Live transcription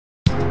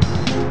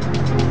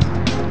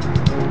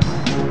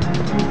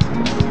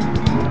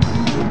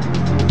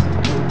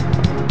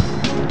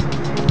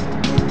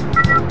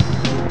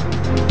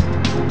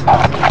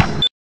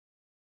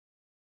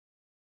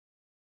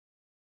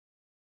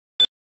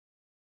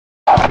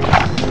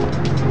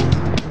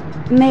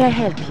May I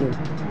help you?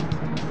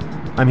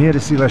 I'm here to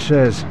see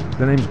Lachaise.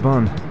 The name's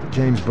Bond.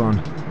 James Bond.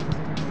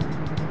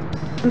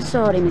 I'm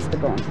sorry, Mr.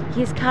 Bond.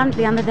 He is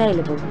currently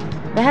unavailable.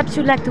 Perhaps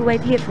you'd like to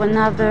wait here for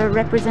another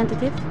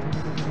representative?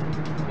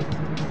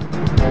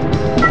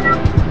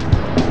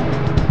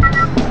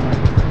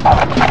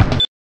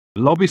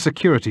 Lobby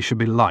security should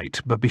be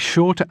light, but be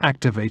sure to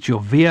activate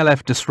your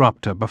VLF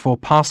disruptor before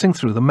passing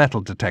through the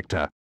metal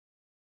detector.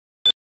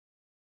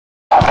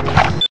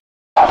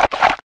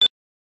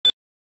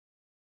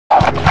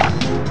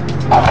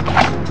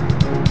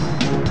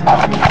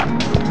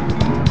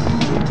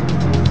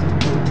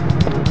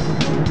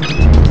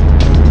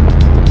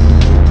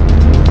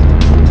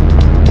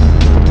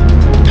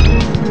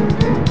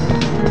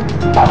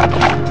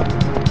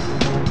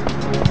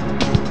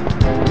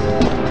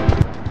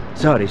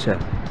 Sorry, sir.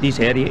 This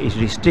area is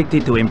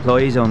restricted to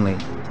employees only.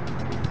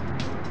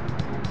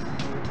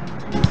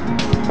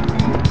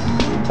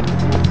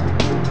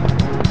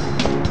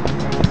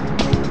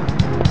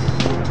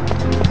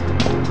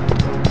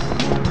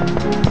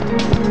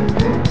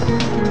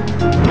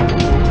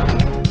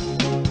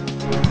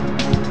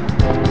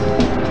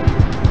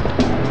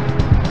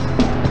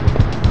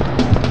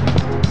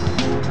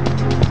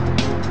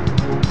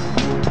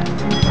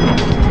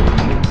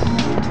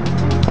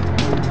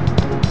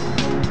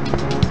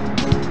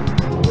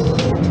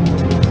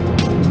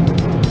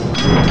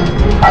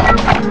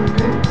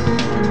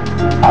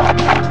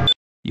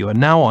 You are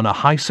now on a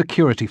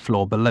high-security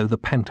floor below the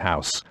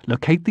penthouse.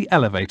 Locate the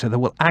elevator that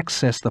will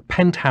access the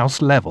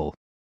penthouse level.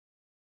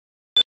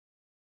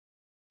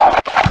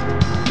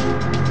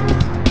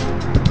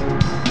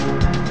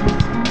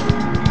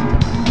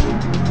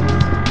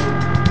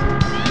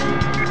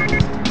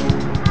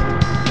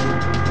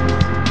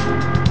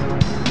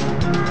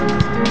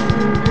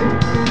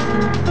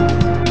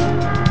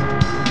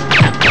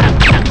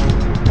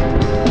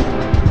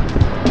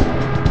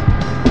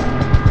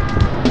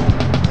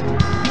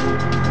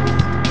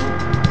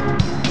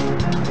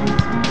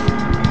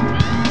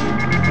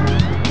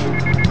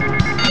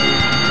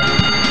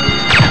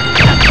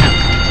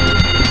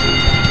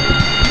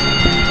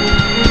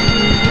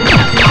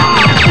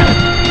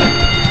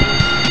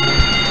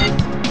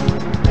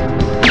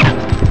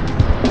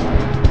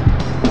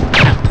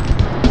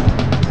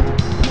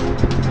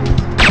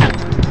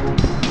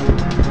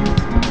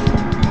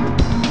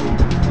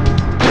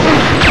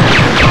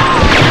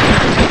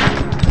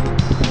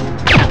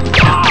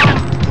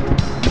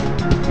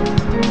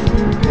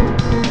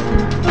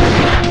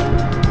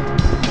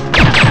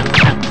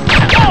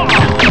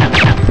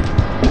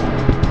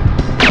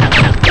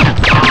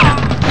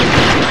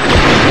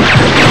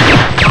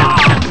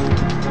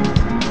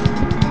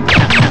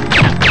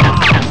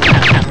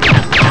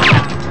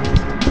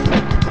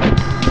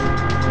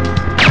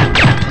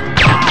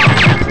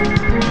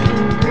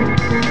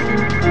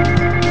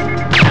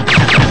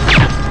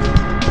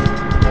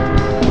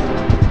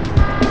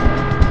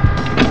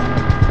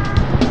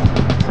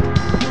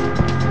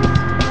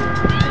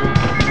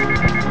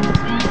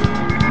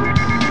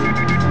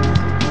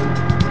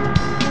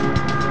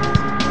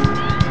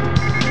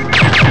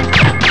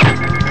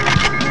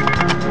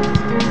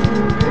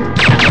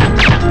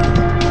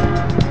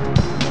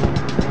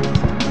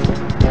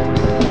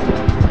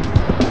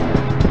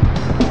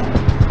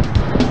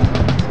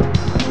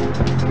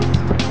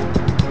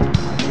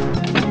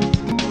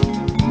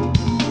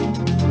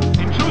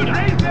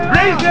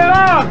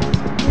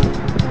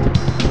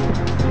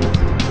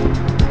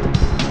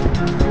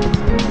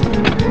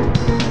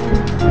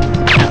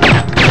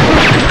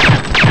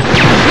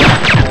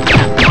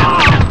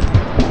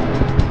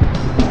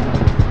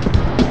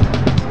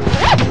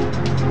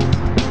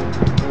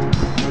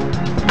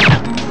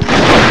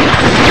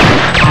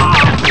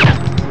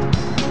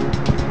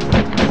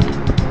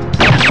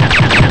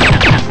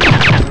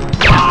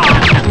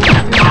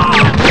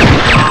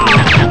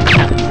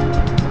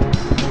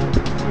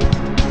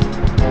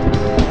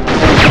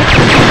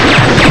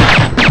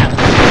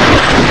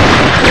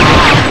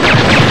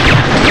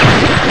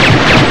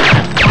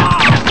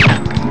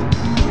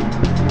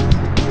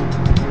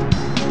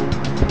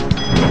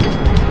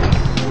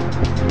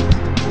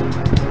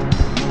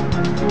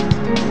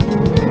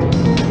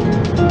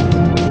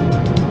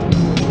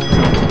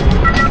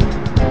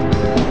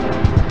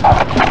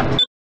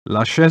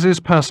 Lachaise's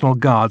personal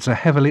guards are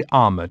heavily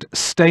armored.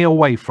 Stay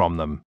away from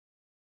them.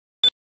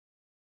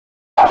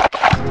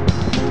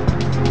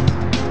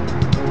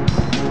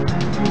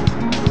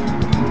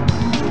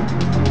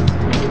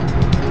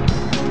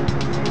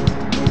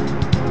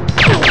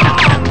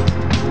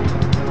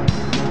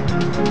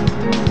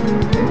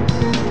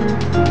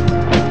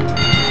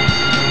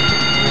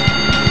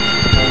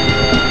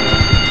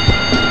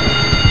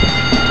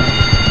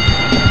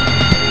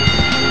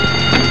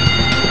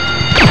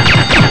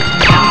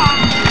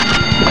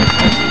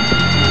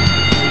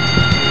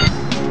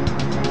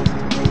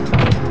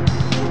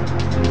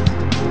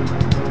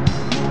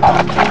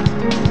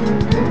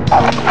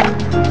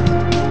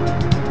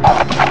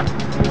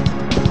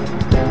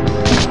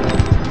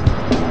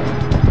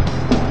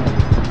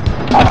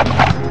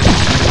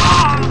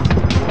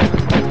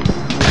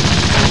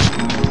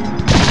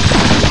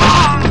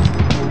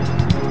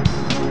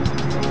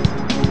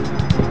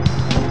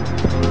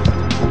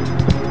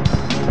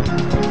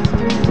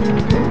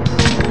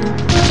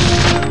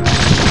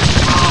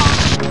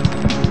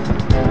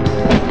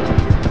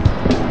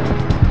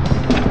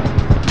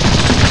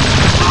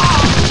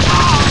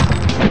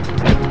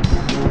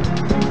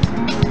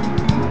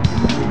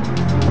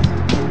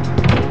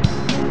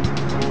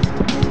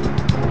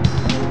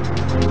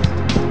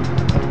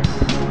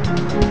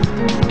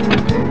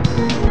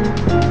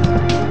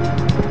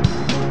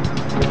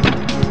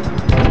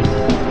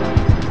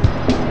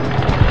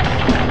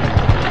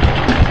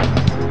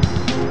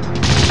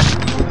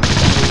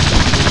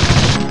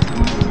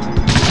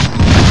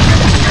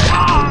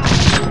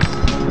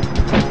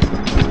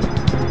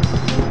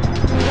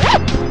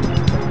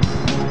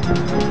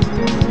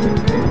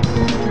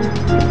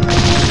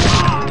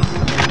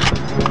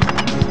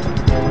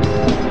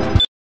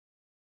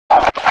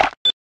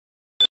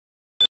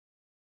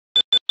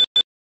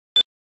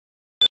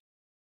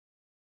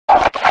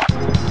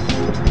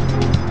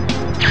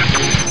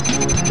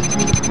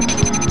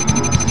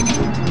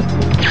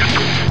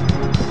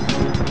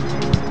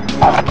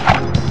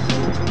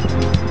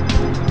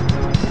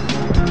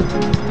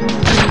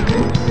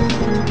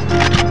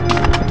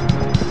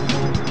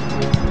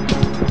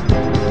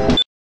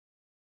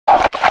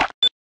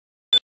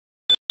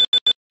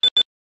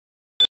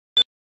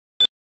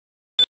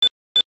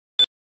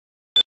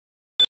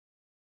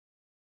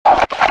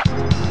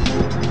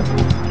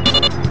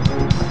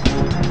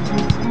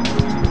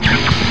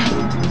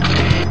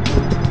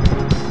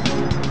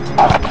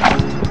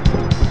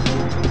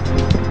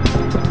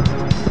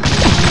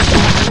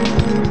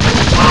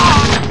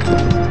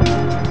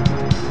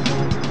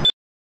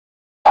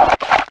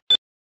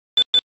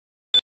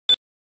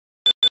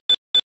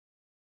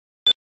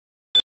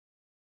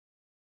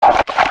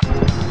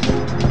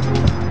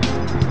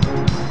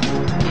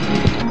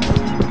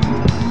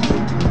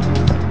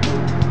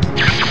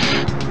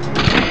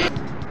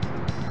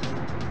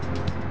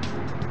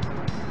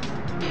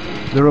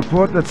 The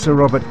report that Sir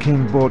Robert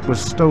King bought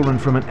was stolen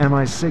from an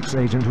MI6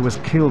 agent who was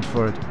killed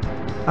for it.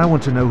 I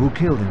want to know who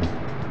killed him.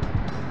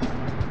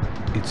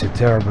 It's a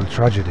terrible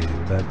tragedy,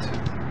 but...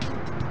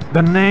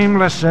 The name,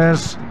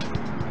 Lachaise.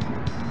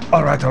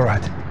 All right.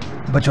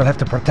 But you'll have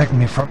to protect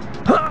me from...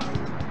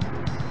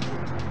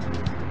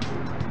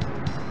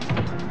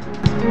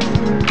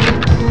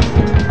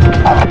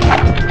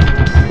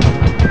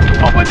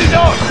 Open the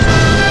door!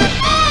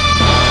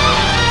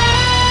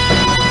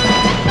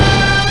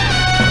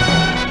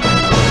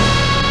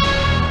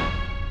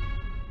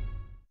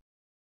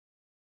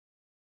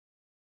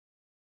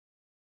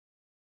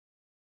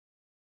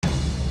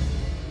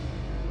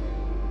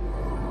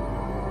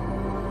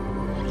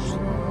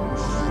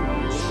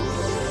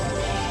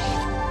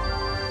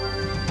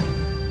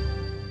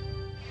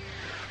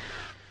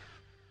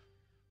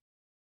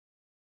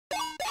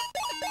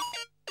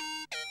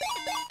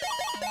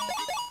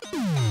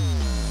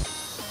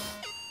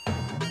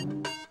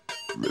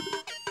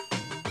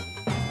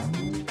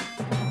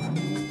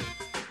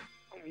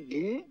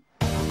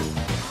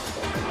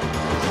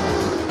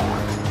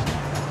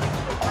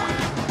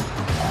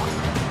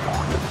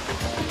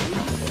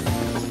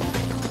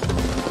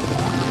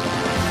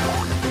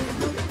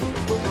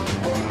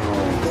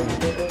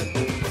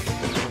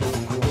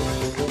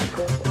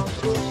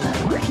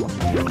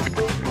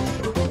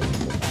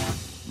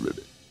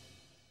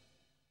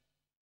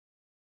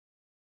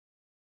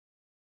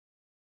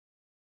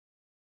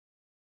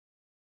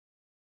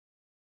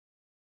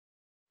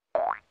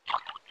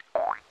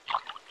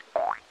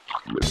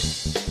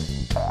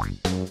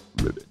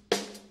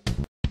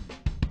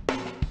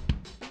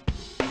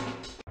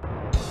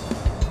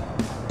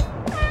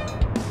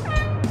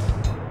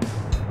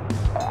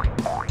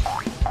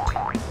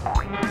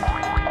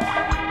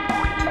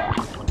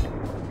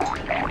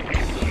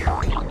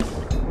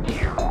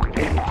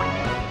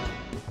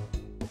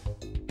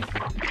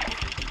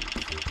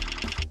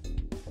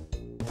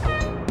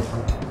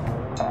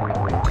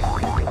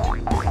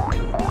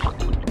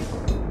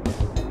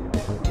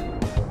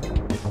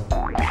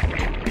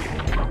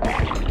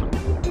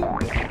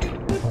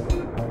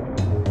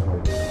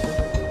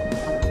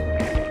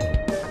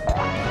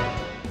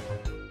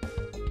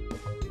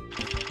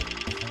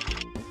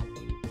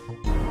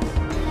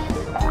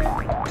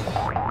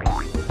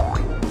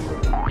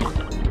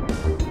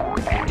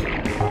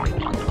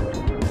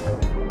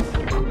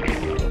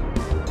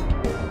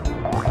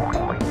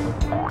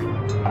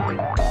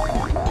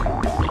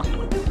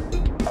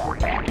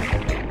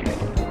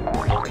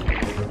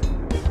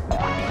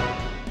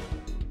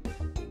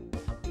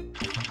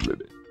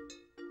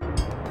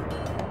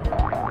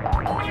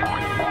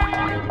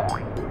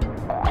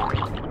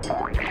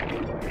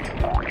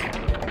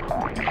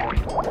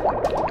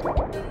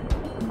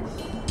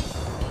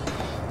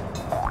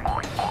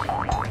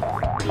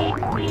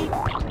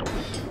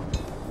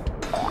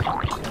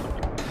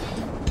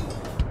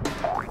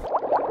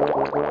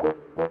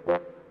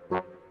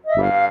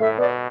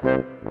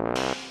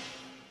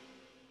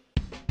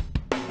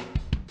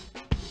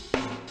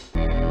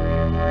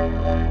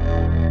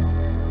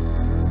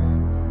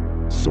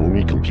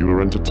 Sony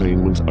Computer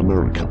Entertainment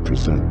America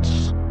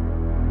presents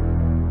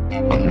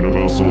a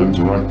Universal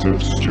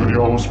Interactive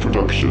Studios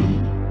production.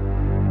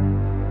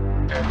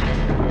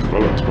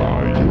 Developed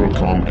by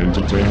Eurocom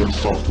Entertainment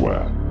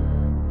Software.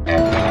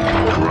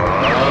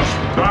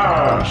 Crash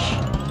Bash!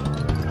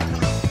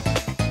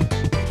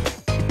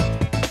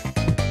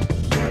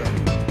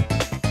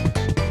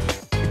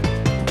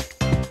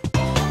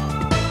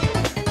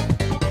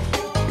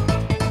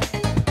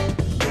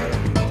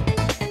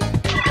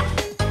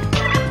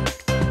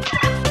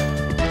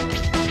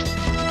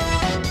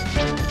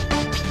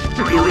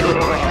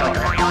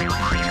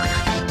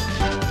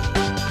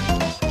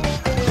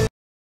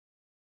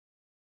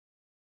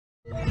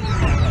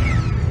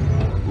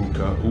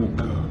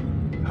 Uka,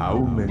 how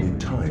many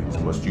times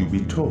must you be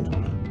told?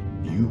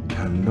 You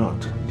cannot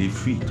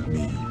defeat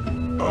me.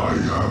 I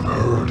have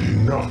heard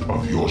enough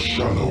of your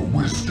shallow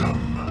wisdom.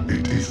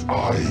 It is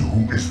I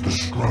who is the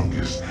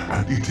strongest,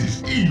 and it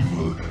is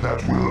evil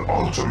that will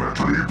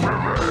ultimately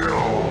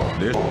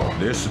prevail.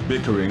 This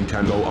bickering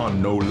can go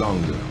on no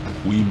longer.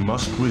 We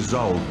must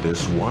resolve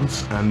this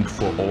once and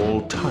for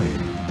all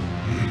time.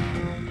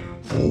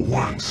 For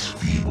once,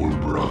 feeble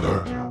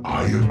brother,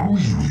 I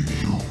agree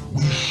with you.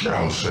 We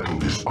shall settle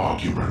this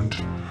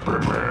argument.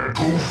 Prepare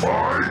to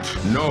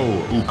fight!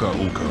 No, Uka.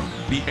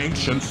 The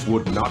ancients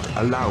would not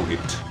allow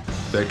it.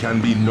 There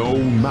can be no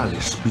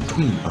malice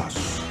between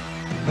us.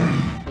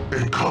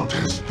 A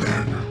contest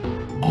then.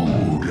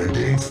 Good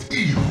against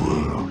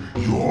evil.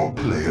 Your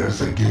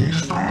players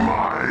against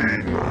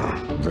mine.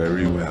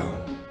 Very well.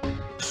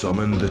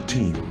 Summon the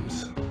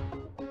teams.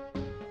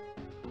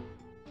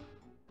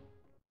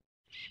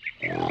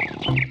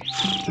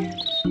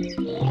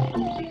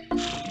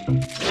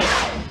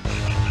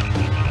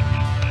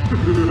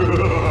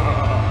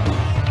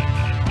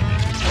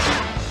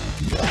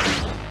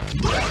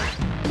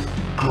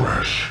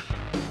 Crash,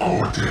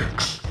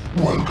 Cortex,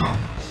 welcome.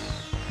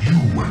 You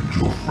and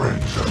your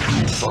friends have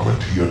been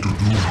summoned here to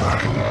do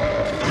battle. A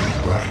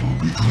battle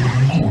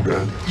between good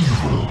and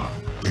evil.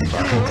 A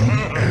battle to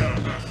the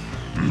end.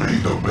 May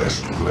the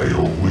best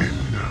player win.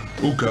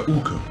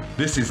 Uka,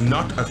 this is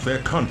not a fair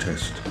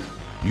contest.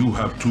 You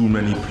have too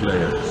many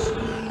players.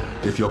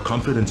 If your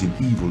confidence in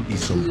evil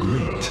is so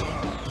great,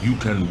 you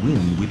can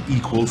win with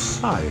equal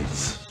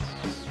sides.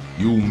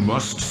 You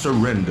must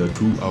surrender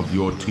 2 of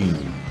your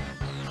team.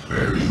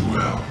 Very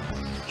well.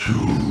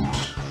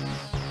 Choose.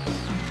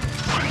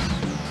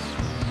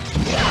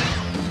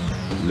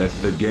 Let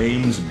the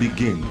games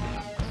begin.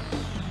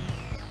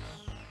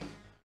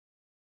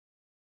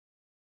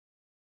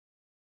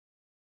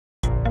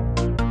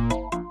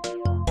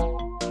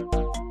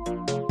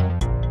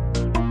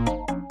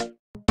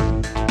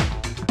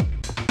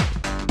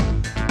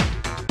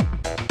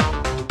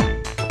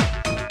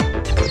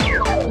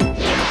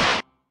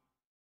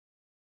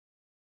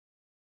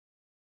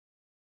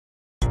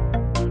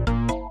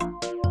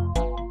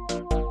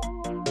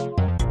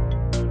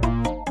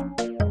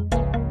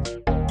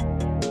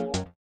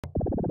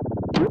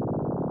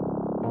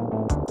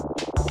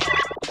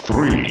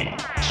 Three,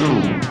 2,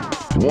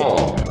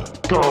 1,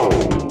 go!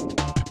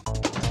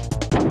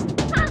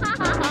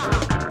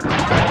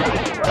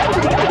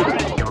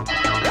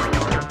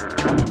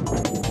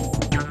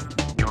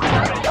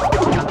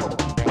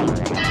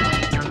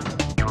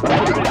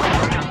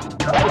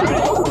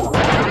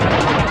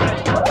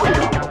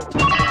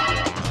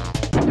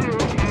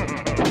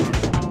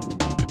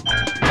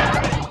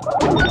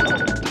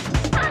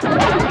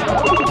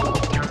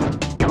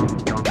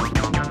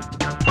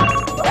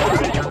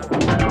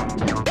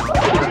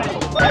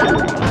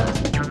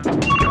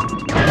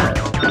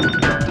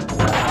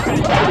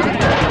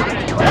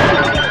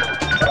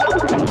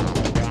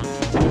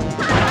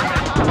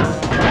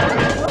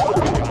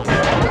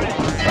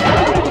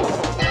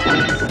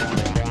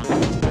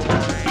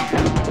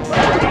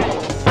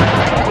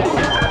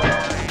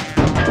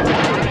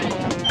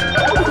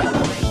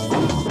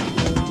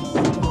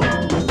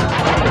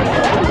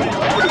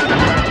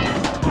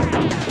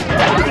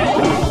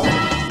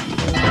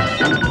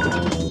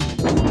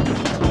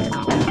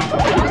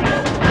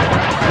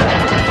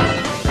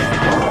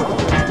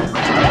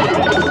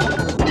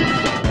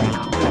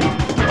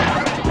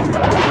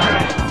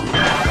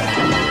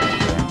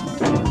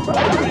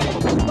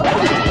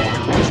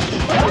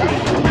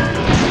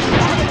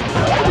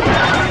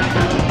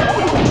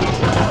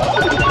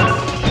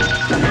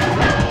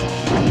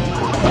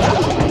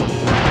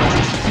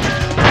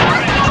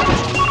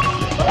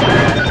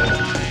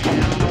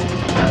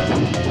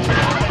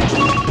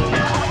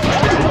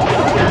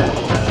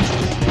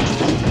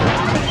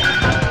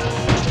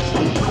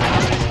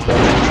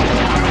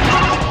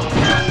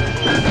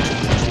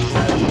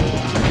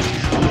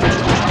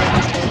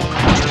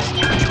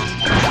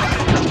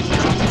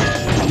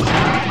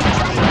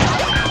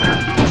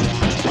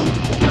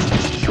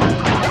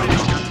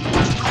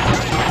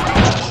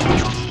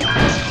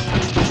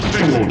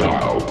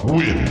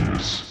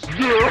 Wins.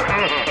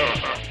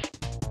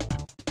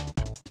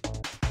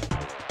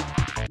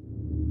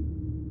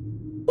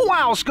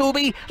 Wow,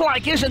 Scooby!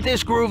 Like, isn't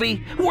this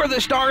groovy? We're the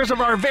stars of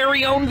our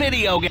very own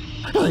video game.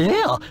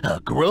 Yeah,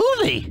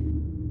 groovy.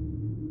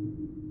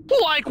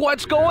 Like,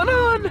 what's going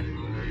on?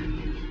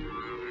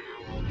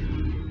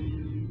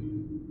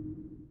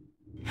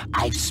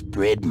 I've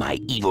spread my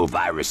evil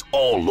virus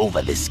all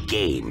over this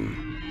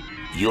game.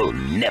 You'll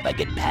never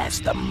get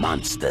past the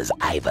monsters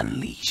I've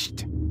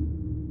unleashed.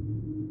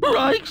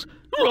 Rikes!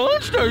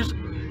 Monsters!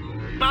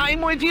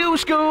 I'm with you,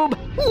 Scoob!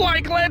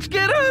 Like, let's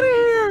get out of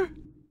here!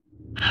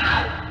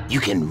 You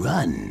can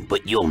run,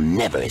 but you'll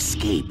never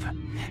escape.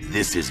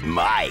 This is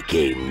my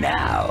game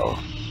now.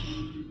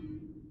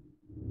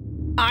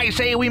 I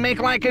say we make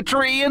like a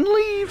tree and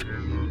leave.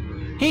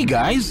 Hey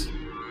guys,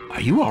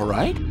 are you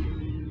alright?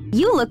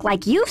 You look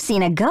like you've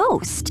seen a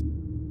ghost.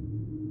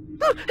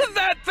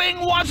 That thing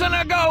wasn't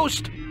a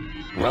ghost!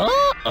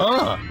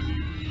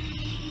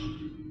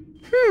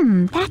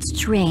 That's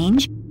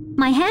strange.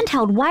 My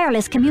handheld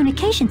wireless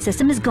communication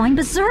system is going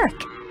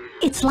berserk.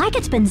 It's like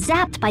it's been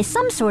zapped by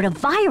some sort of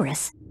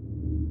virus.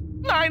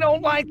 I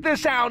don't like the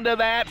sound of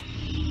that.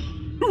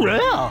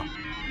 Well,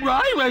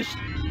 Virus?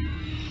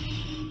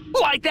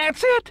 Like,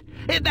 that's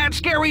it? That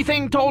scary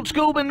thing told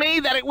Scoob and me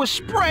that it was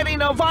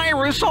spreading a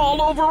virus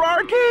all over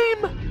our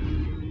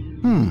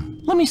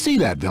game. Let me see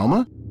that,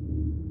 Velma.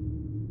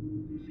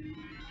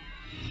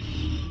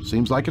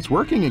 Seems like it's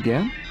working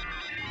again.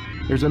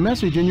 There's a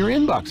message in your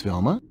inbox,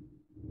 Velma.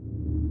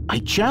 I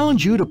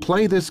challenge you to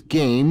play this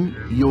game.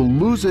 You'll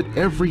lose it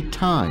every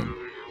time.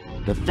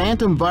 The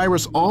phantom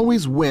virus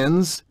always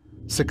wins.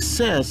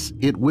 Success,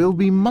 it will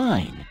be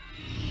mine.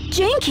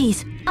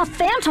 Jinkies! A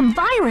phantom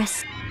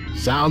virus!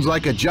 Sounds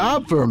like a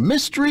job for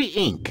Mystery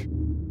Inc.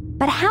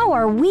 But how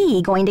are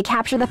we going to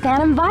capture the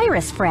phantom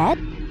virus, Fred?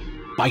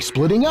 By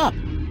splitting up.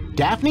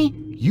 Daphne,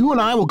 you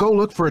and I will go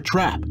look for a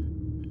trap.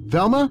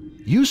 Velma,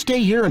 you stay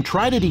here and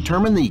try to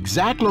determine the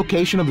exact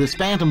location of this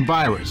phantom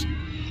virus.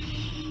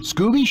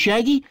 Scooby,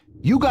 Shaggy,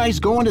 you guys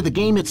go into the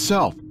game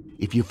itself.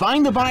 If you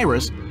find the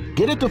virus,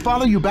 Get it to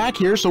follow you back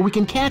here so we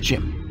can catch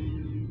him.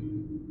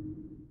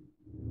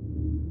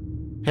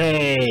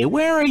 Hey,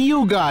 where are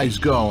you guys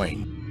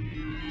going?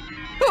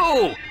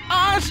 Who?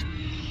 Us?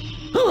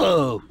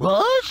 Who?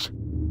 Us?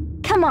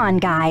 Come on,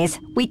 guys.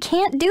 We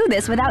can't do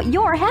this without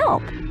your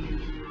help.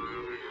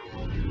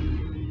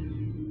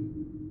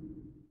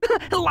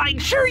 Like,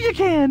 sure you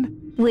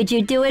can. Would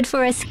you do it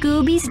for a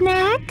Scooby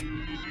snack?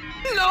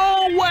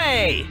 No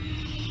way!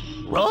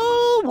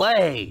 No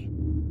way!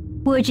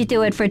 Would you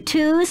do it for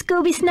 2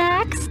 Scooby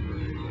snacks?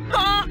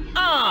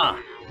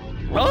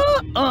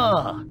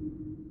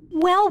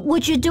 Well,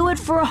 would you do it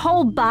for a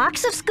whole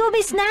box of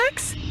Scooby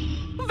snacks?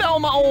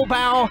 Velma, old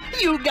pal,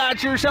 you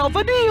got yourself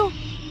a deal.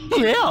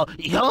 Yeah,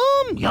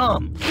 yum,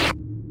 yum.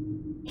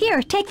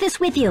 Here, take this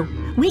with you.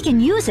 We can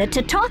use it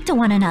to talk to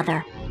one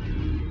another.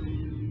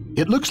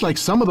 It looks like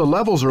some of the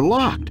levels are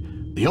locked.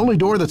 The only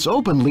door that's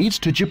open leads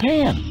to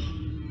Japan.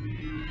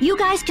 You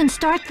guys can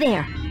start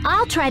there.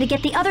 I'll try to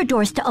get the other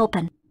doors to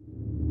open.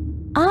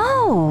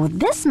 Oh,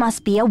 this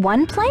must be a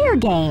one-player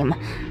game.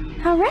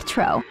 How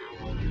retro.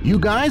 You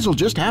guys will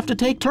just have to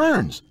take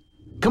turns.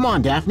 Come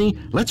on, Daphne,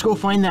 let's go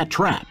find that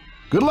trap.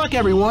 Good luck,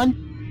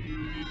 everyone.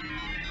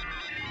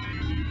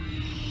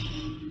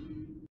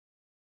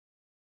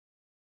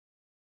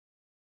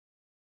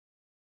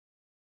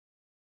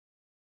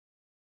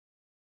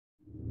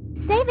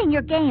 Saving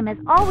your game is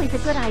always a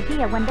good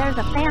idea when there's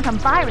a phantom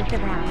virus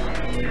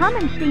around. Come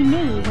and see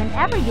me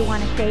whenever you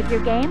want to save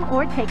your game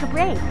or take a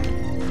break.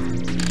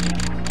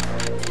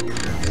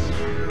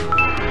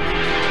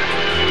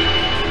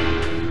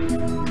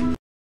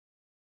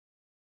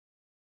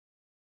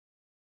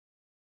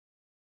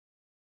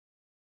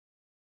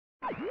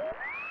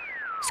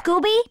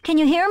 Scooby, can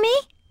you hear me?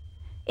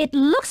 It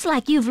looks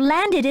like you've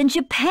landed in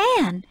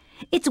Japan.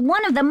 It's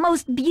one of the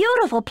most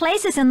beautiful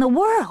places in the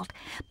world,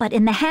 but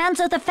in the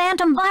hands of the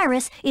phantom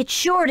virus, it's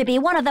sure to be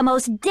one of the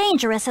most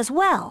dangerous as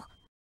well.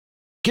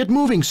 Get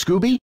moving,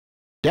 Scooby.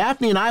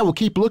 Daphne and I will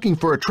keep looking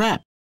for a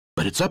trap,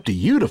 but it's up to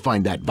you to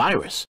find that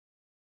virus.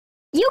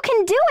 You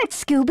can do it,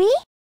 Scooby!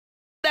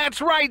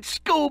 That's right,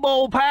 Scoob,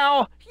 old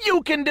pal.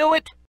 You can do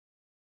it.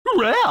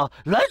 Well,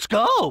 let's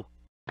go.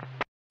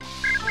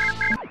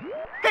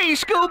 Hey,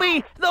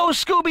 Scooby,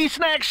 those Scooby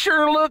snacks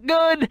sure look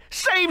good.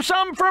 Save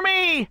some for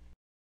me.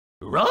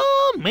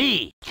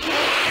 Me.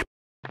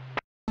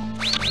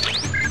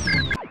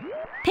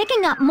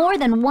 Picking up more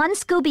than 1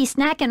 Scooby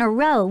snack in a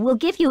row will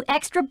give you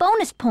extra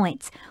bonus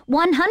points.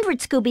 100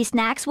 Scooby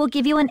snacks will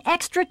give you an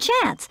extra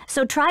chance,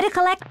 so try to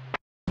collect...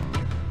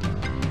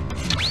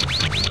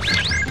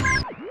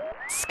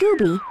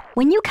 Scooby,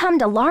 when you come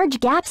to large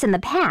gaps in the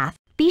path,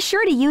 be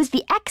sure to use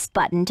the X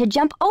button to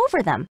jump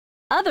over them.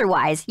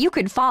 Otherwise, you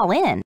could fall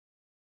in.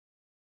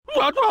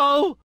 What?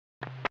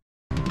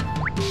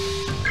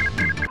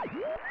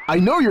 I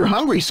know you're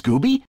hungry,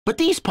 Scooby, but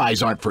these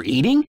pies aren't for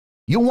eating.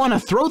 You'll want to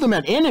throw them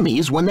at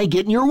enemies when they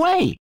get in your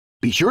way.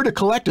 Be sure to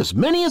collect as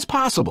many as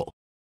possible.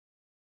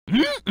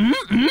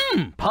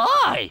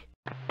 Pie!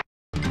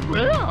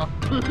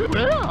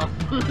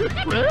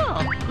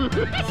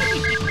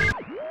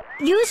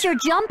 Use your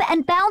jump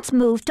and bounce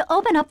move to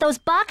open up those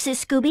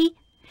boxes, Scooby.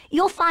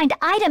 You'll find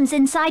items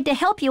inside to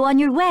help you on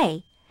your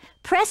way.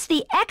 Press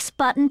the X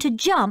button to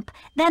jump,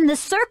 then the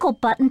circle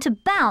button to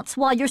bounce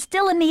while you're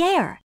still in the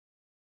air.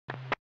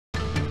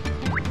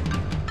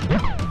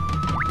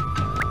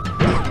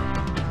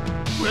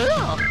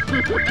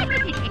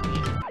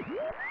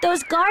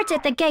 Those guards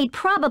at the gate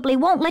probably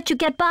won't let you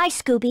get by,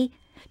 Scooby.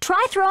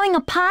 Try throwing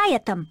a pie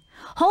at them.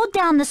 Hold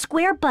down the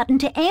square button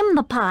to aim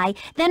the pie,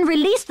 then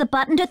release the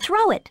button to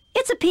throw it.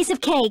 It's a piece of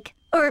cake.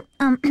 Or,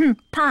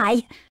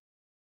 pie.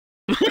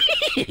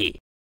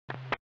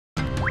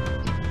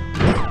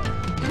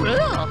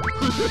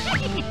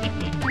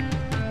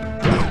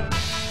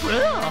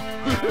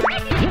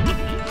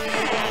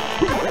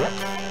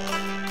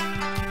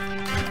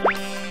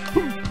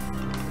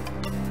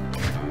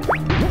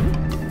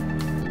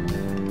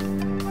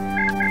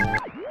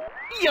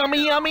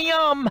 Yummy, yummy,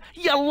 yum!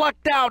 You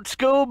lucked out,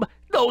 Scoob.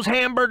 Those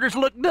hamburgers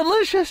look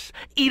delicious.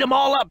 Eat 'em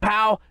all up,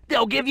 pal.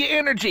 They'll give you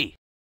energy.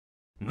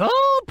 No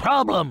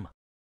problem.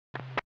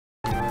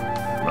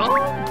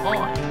 Wrong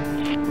point.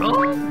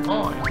 Wrong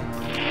point.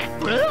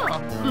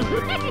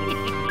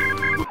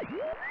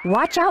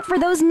 Watch out for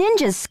those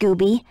ninjas,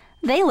 Scooby.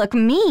 They look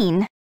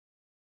mean.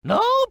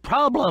 No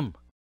problem.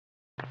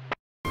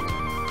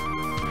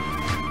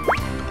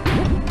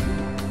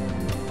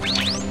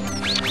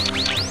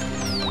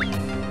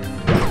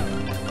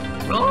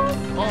 Wrong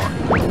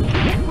point.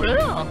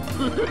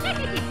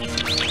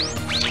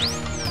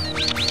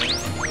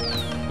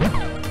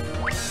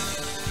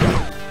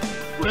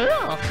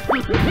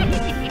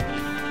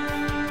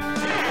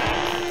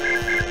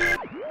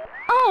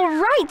 All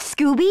right,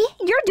 Scooby,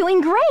 you're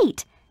doing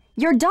great.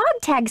 Your dog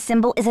tag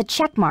symbol is a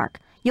check mark.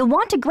 You'll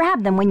want to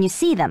grab them when you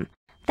see them.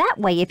 That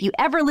way, if you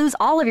ever lose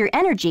all of your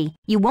energy,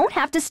 you won't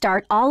have to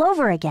start all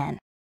over again.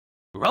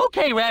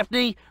 Okay,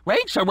 Raphne,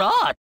 rakes a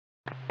rod.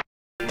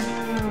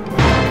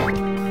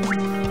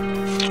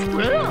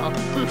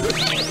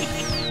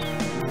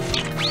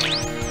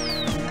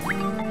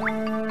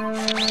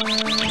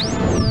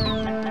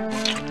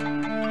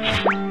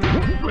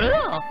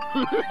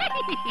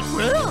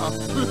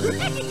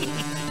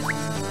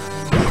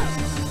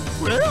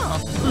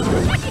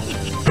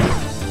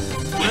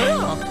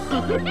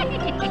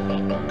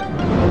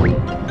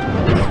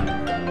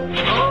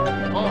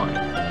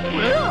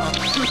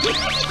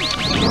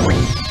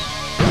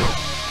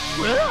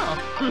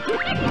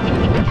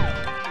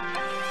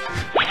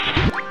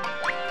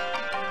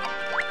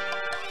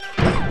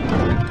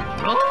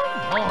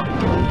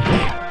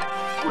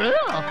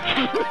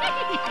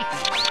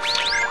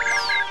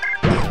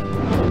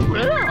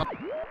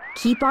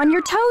 Keep on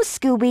your toes,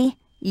 Scooby.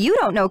 You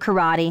don't know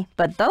karate,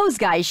 but those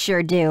guys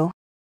sure do.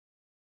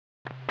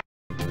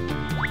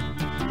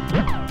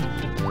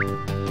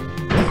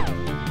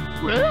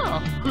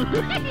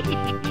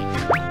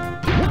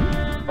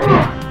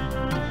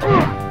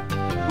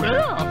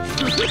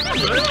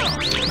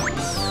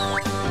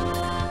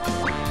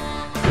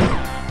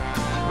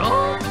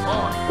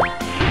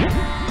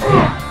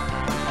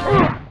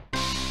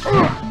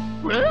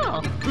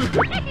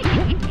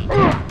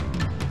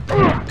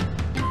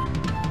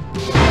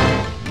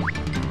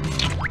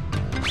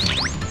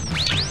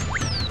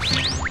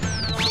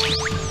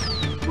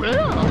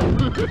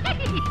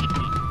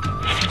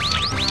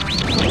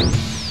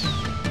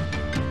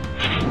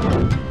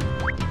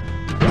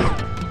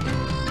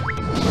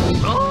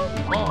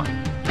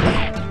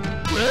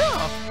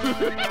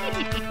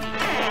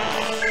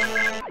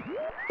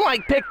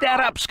 Like, pick that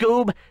up,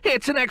 Scoob.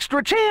 It's an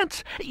extra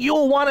chance.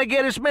 You'll want to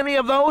get as many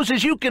of those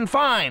as you can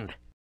find.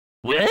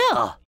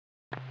 Well.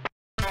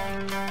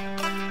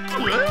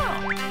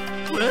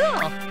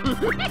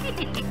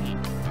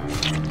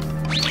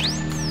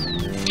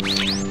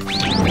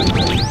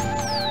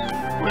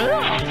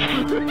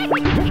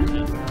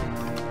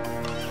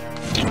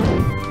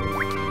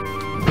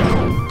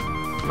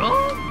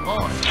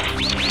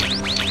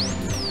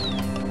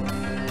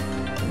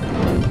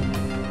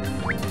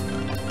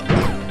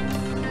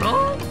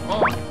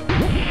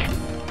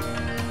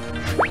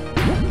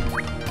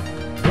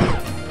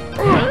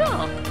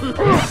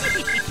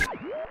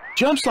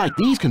 Jumps like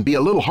these can be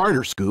a little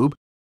harder, Scoob.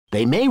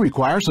 They may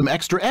require some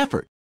extra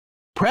effort.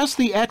 Press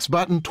the X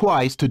button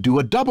twice to do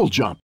a double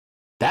jump.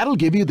 That'll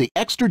give you the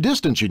extra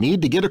distance you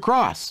need to get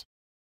across.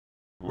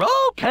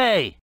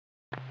 Okay.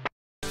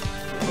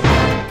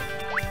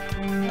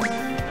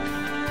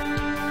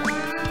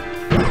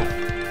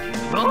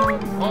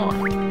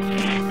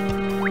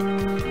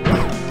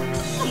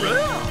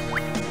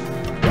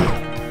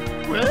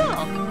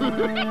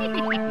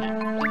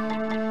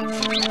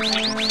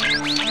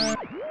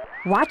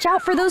 Watch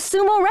out for those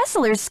sumo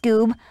wrestlers,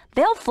 Scoob.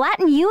 They'll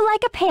flatten you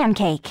like a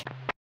pancake.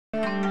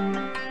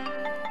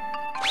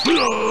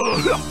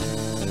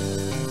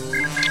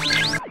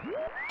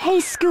 Hey,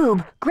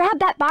 Scoob, grab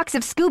that box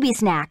of Scooby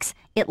snacks.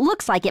 It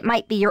looks like it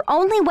might be your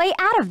only way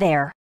out of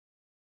there.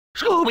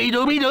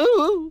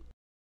 Scooby-Dooby-Doo!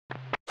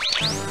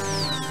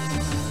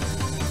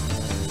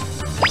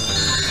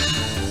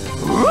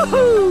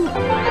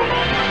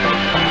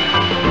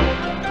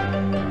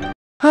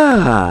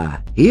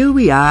 Ah, here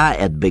we are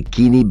at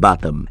Bikini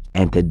Bottom,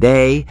 and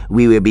today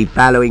we will be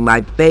following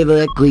my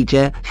favorite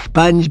creature,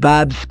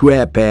 SpongeBob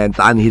SquarePants,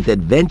 on his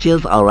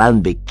adventures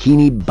around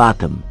Bikini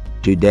Bottom.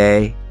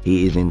 Today,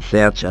 he is in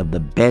search of the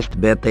best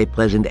birthday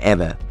present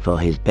ever for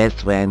his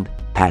best friend,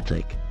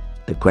 Patrick.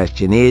 The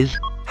question is,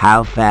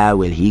 how far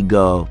will he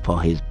go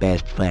for his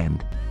best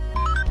friend?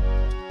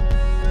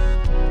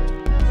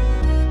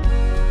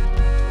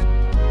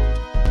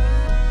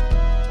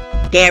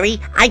 Gary,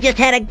 I just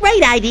had a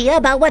great idea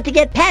about what to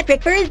get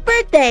Patrick for his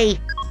birthday.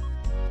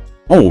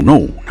 Oh,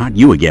 no, not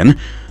you again.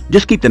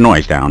 Just keep the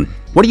noise down.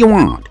 What do you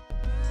want?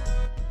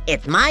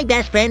 It's my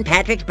best friend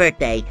Patrick's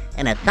birthday,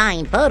 and a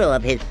signed photo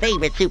of his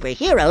favorite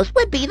superheroes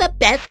would be the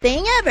best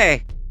thing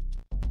ever.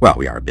 Well,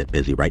 we are a bit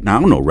busy right now.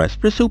 No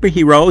rest for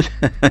superheroes.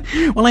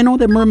 Well, I know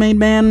that Mermaid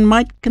Man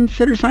might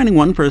consider signing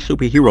one for a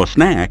superhero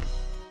snack.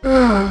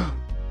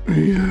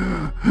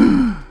 Yeah.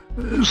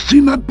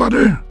 Peanut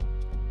butter.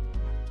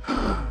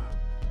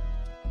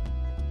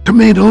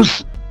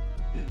 Tomatoes.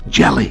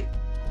 Jelly.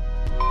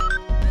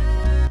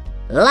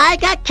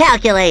 Like a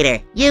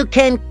calculator. You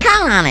can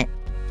count on it.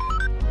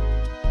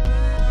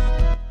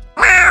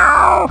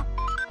 Meow!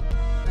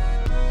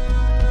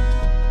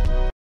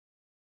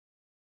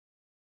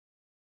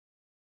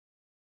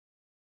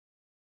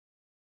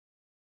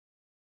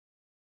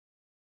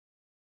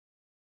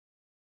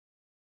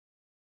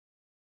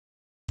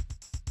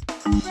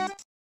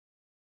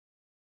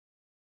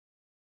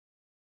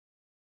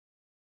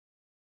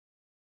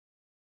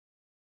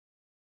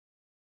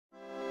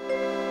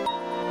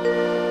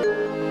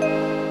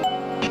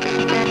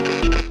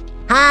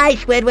 Hi,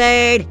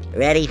 Squidward.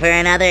 Ready for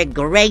another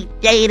great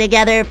day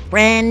together,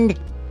 friend?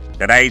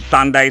 Today's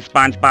Sunday,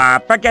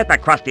 SpongeBob. Forget the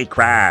Krusty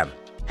Krab.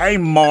 Hey,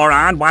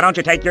 moron, why don't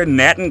you take your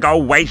net and go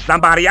waste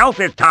somebody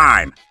else's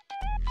time?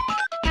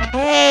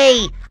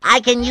 Hey, I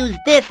can use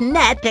this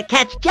net to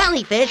catch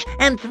jellyfish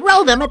and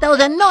throw them at those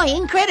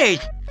annoying critters.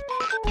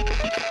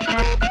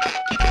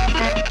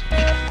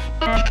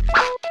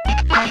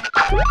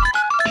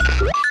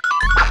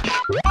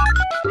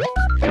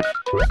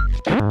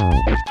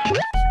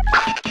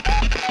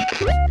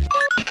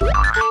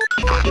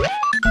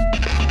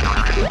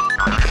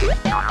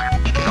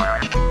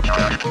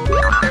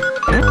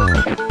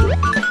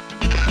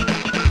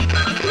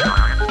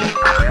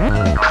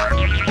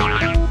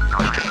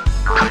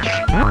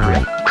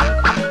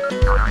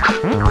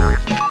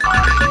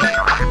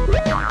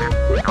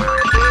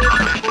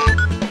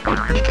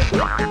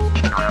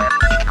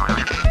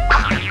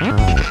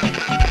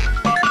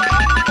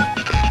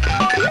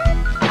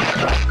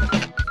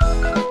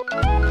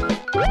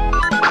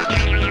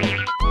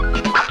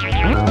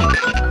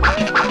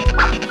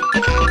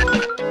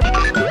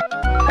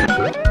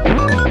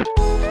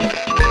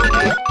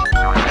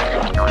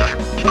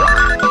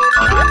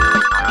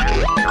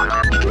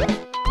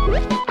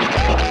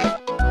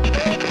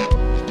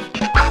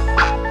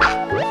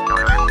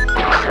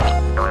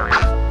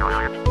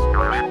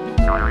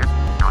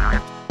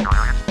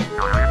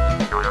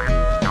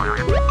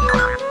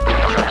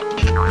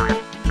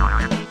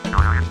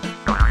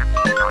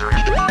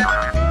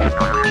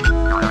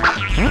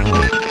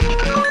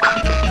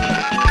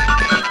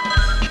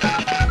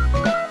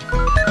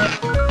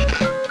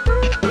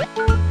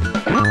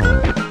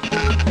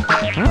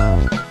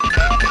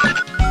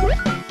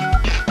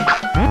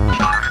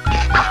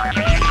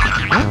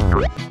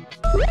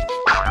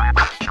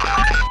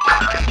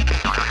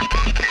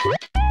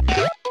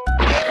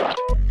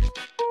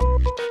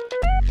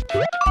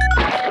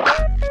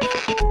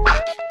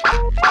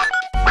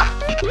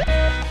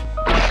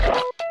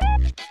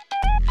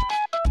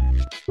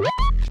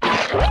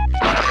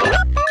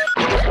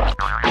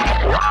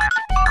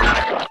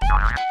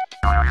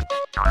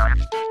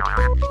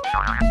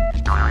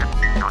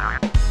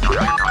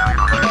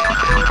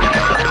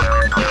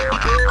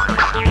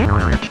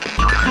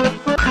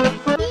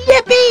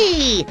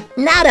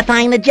 Now to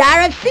find the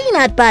jar of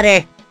peanut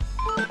butter.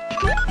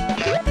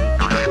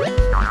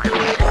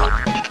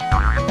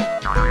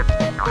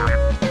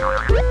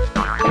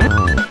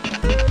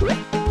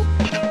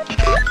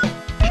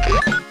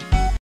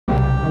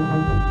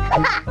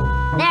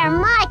 They're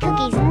my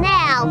cookies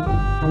now.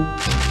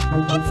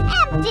 It's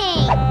empty.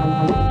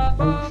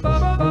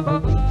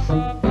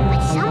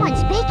 But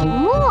someone's baking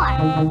more.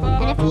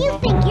 And if you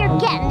think you're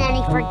getting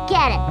any,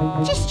 forget it.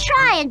 Just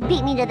try and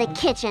beat me to the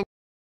kitchen.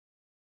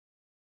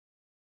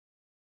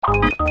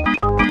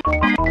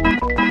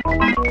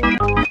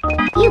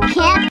 You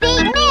can't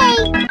beat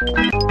me!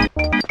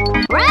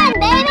 Run,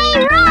 baby,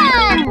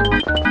 run!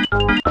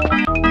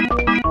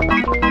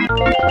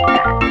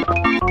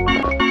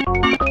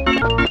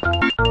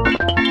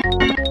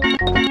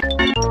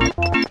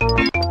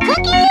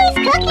 Cookies,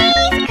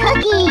 cookies,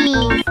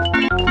 cookies!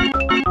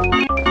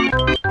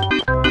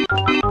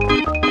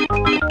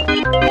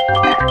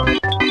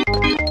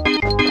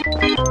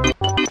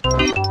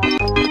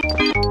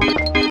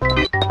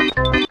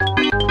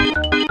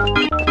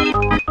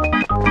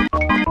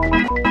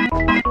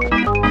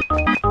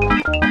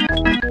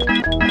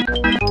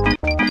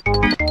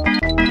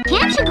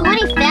 Can't you go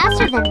any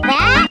faster than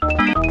that?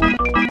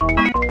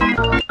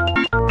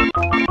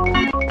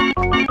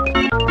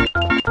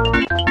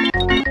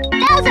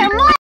 Those are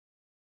more!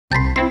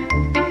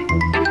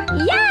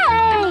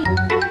 Yay!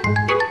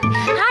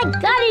 I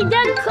got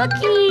done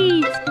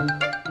cookies!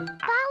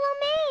 Follow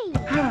me!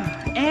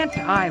 Ant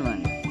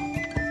Island.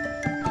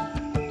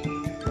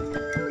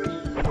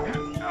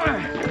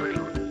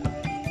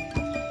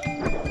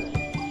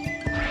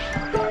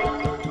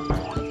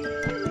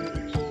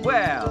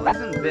 Well,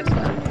 isn't this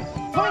nice?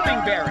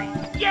 Holding berry!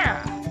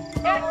 Yeah!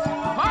 It's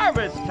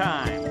harvest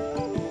time!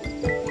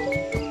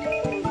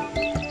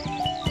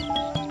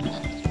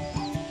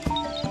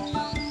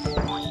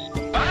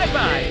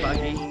 Bye-bye,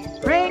 Buggy.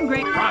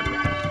 Great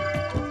progress.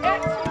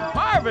 It's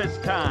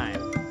harvest time!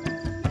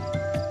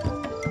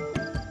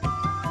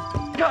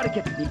 Gotta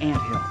get to the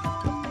anthill.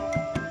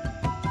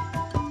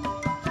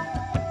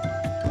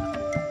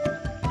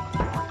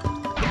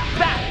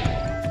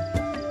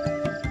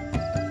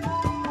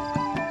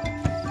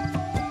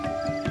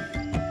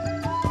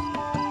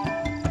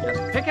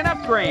 Just picking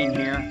up grain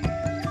here.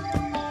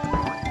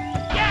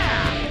 Yeah!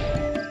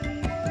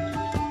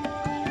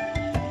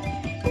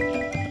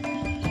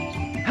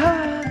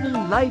 Ah, the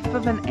life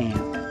of an ant.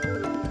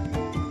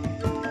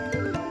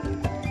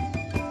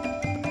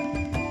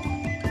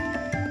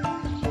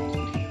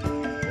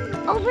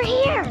 Over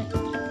here!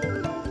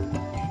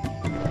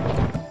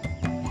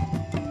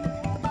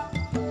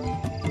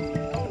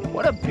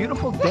 What a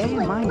beautiful day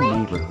in my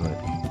neighborhood.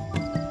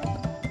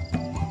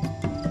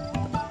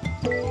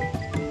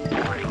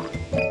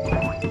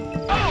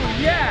 Oh,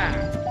 yeah!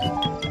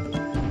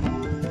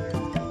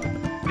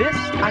 This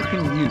I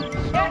can use.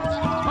 It's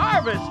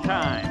harvest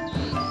time!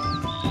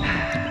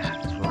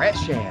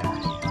 Fresh air.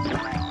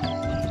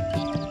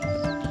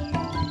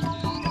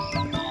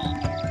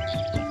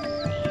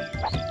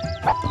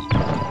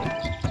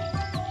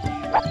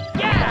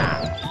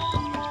 Yeah!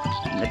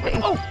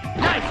 Oh,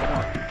 nice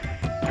one!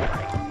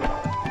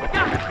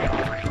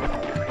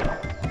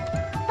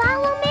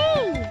 Follow me!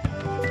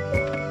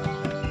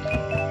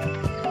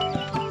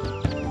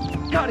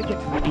 Gotta get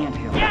to the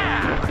anthill.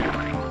 Yeah!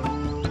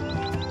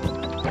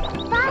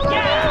 Follow me!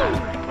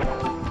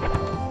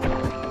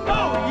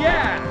 Oh,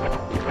 yeah!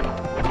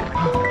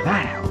 Oh,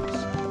 that helps.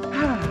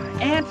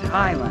 Ant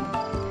Island.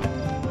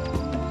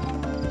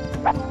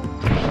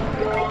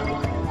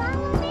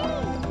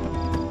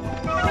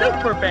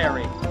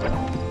 Superberry!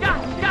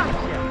 Gotcha!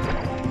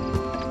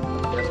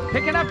 Just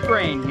picking up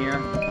grain here.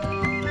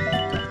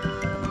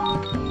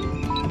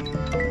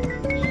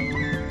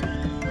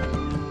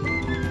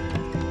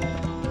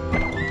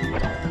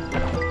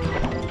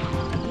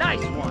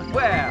 Nice one!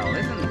 Well,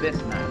 isn't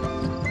this nice?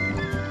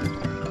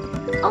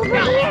 Over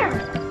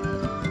here!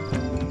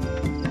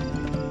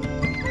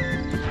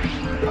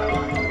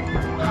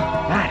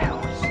 That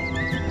helps.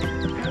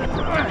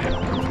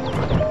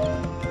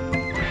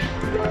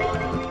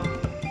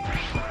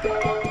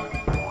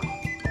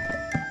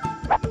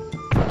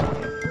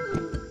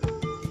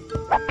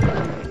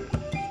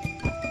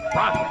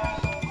 Progress.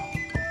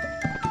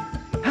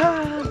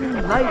 Ah, the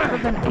life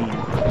of an ant.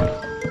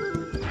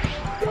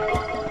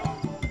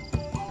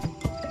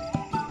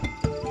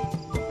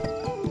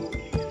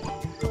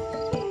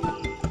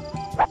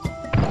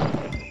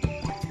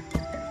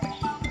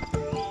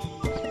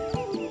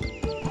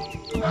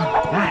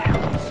 That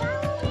helps.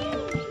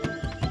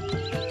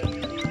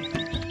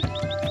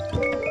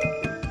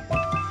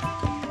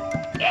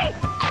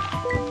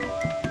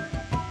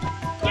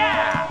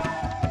 Yeah!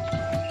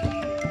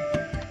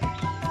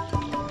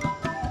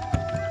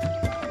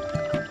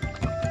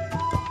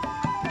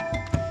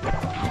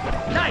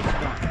 Nice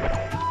one!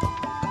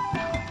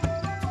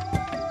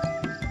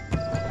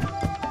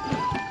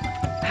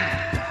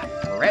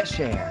 Fresh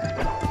air.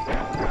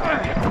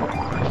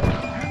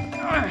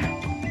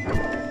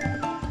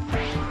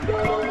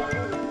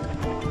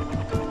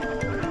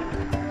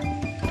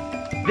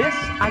 This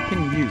I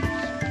can use.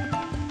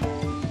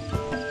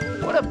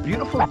 What a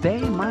beautiful day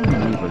in my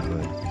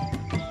neighborhood.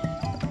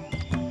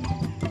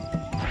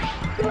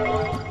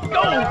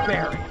 Go,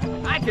 Barry!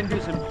 I can do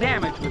some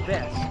damage with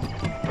this.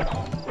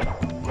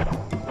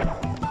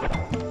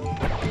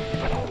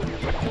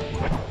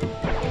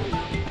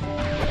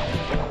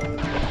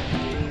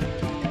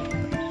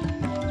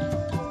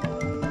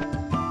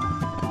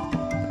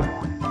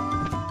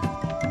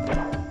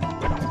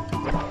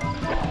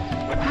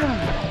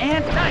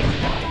 And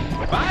nice!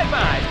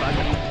 Bye-bye,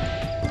 Bucky.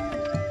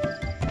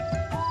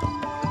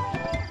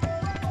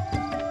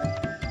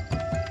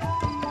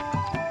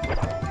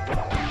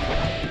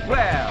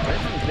 Well,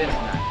 isn't this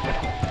nice?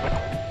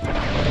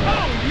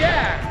 Oh,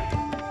 yeah!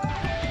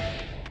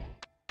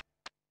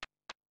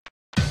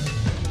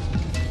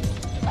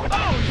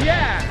 Oh,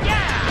 yeah!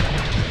 Yeah!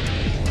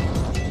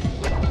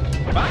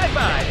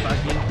 Bye-bye,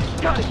 Bucky.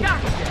 Gotcha!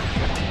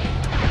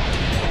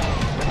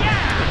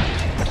 Yeah!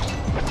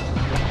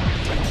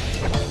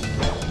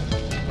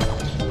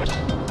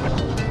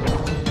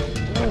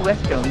 Ooh,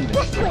 let's go.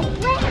 This way,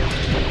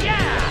 let's...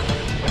 Yeah!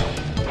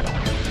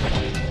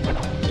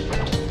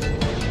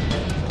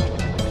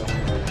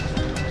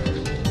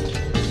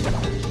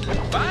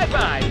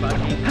 Bye-bye,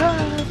 Bucky.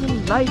 Ah, the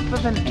life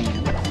of an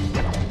ant.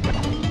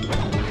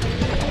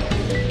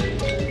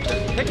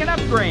 Just picking up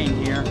grain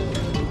here.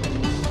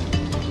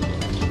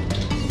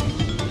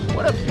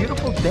 What a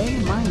beautiful day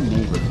in my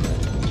neighborhood.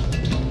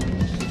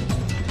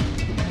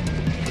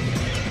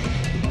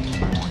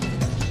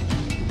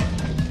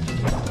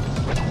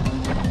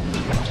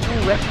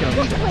 Ooh, let's go.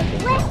 This way,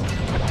 let's...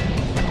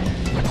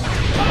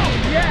 Oh,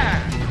 yeah!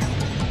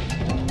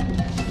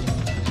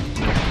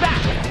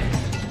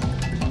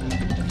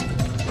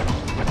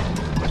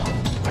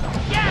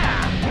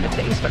 The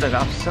day started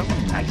off so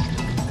nicely.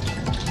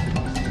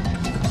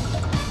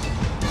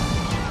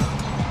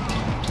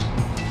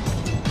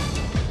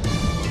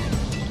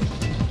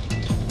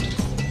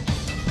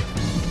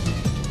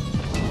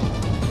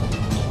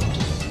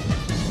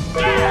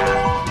 Yeah!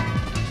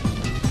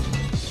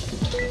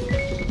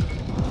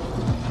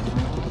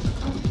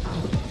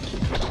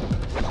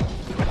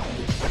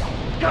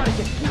 Gotta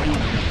get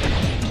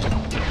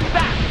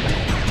back!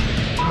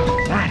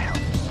 That helps.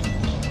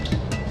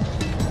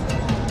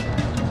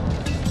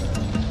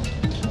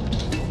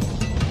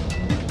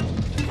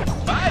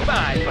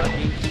 Bye-bye,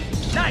 Bucky.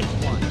 Nice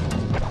one.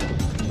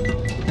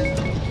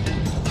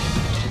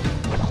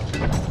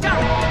 Got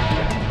it.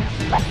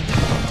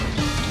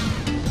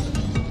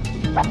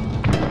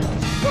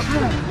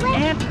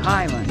 Ant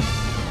Island.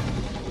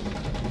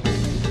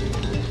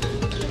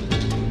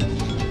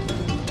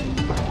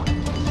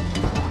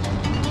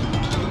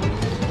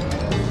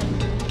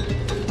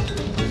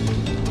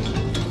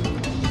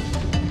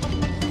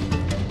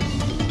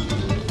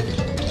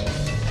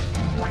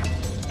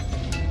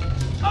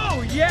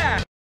 Oh,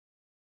 yeah!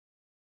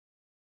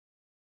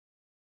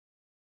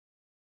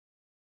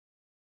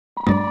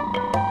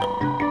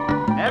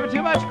 Never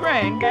too much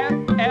grain.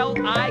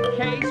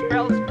 F-L-I-K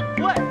spells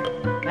flip.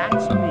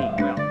 That's